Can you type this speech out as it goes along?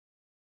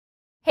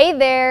Hey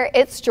there,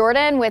 it's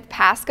Jordan with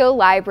Pasco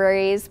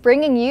Libraries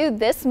bringing you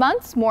this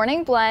month's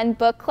Morning Blend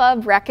Book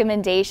Club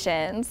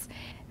recommendations.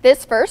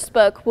 This first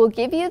book will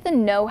give you the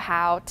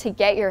know-how to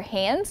get your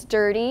hands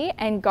dirty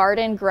and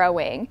garden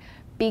growing.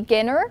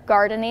 Beginner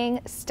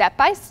Gardening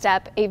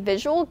Step-by-Step, a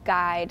visual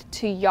guide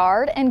to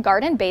yard and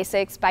garden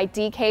basics by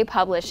DK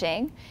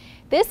Publishing.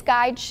 This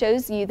guide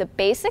shows you the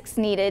basics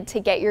needed to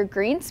get your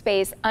green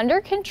space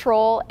under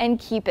control and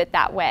keep it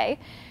that way.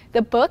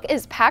 The book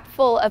is packed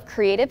full of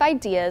creative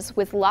ideas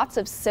with lots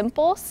of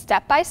simple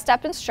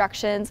step-by-step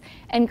instructions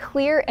and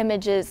clear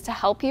images to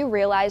help you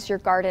realize your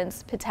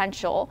garden's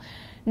potential,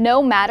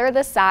 no matter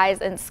the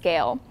size and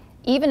scale.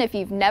 Even if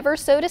you've never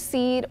sowed a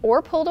seed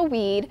or pulled a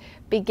weed,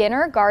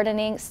 Beginner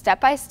Gardening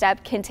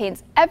Step-by-Step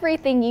contains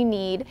everything you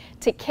need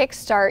to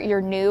kickstart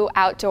your new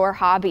outdoor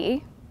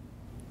hobby.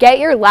 Get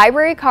your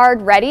library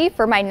card ready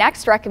for my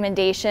next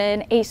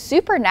recommendation, a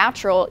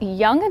supernatural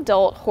young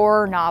adult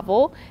horror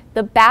novel,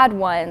 The Bad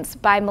Ones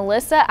by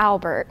Melissa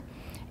Albert.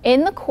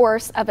 In the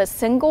course of a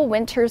single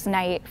winter's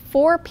night,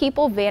 4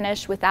 people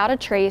vanish without a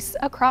trace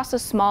across a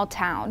small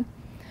town.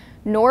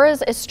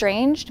 Nora's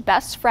estranged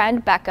best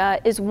friend,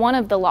 Becca, is one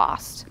of the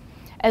lost.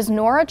 As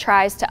Nora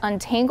tries to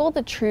untangle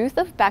the truth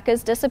of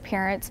Becca's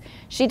disappearance,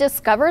 she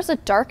discovers a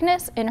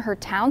darkness in her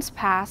town's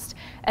past,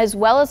 as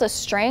well as a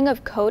string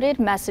of coded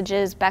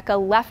messages Becca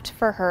left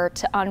for her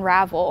to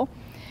unravel.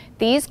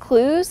 These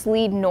clues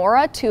lead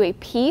Nora to a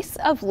piece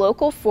of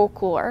local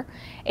folklore,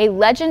 a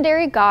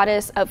legendary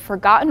goddess of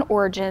forgotten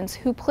origins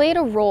who played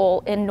a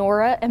role in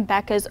Nora and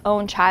Becca's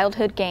own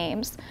childhood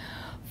games.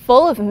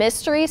 Full of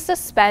mystery,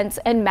 suspense,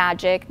 and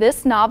magic,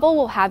 this novel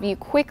will have you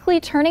quickly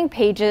turning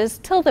pages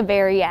till the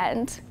very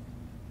end.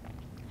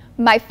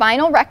 My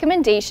final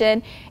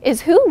recommendation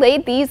is Who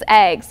Laid These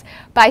Eggs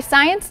by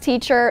science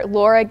teacher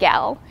Laura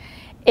Gell.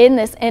 In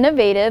this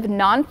innovative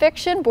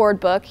nonfiction board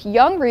book,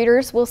 young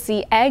readers will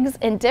see eggs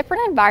in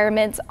different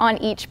environments on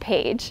each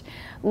page.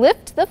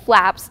 Lift the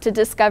flaps to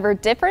discover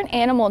different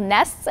animal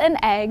nests and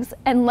eggs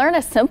and learn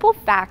a simple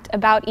fact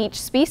about each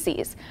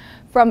species.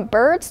 From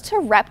birds to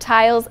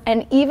reptiles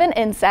and even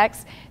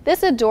insects,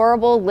 this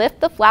adorable Lift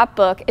the Flap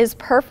book is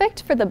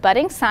perfect for the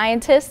budding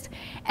scientist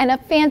and a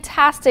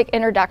fantastic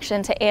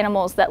introduction to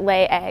animals that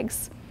lay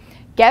eggs.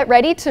 Get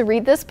ready to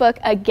read this book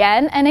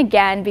again and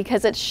again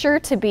because it's sure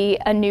to be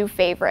a new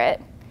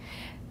favorite.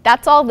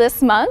 That's all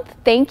this month.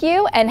 Thank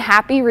you and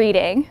happy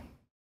reading.